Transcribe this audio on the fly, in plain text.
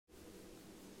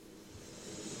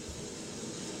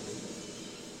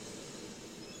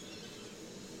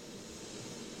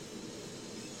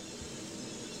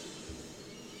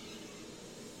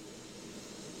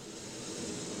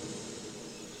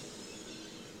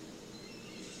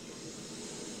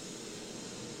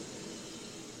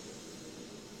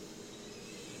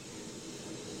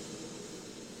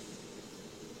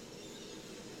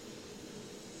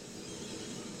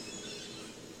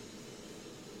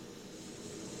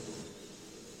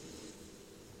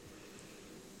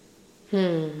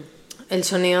El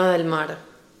sonido del mar,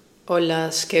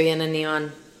 olas que vienen y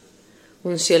van,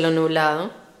 un cielo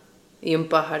nublado y un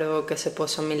pájaro que se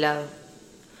posa a mi lado.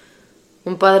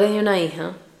 Un padre y una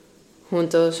hija,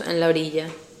 juntos en la orilla,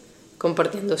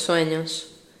 compartiendo sueños,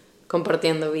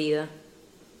 compartiendo vida.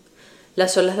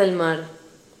 Las olas del mar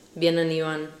vienen y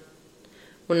van,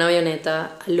 una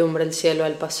avioneta alumbra el cielo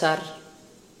al pasar.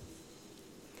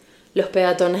 Los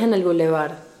peatones en el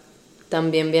bulevar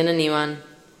también vienen y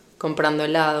van, comprando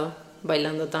helado,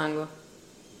 bailando tango.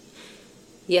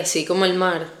 Y así como el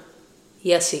mar,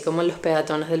 y así como los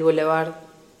peatones del bulevar,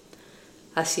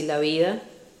 así la vida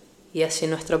y así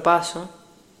nuestro paso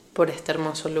por este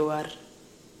hermoso lugar.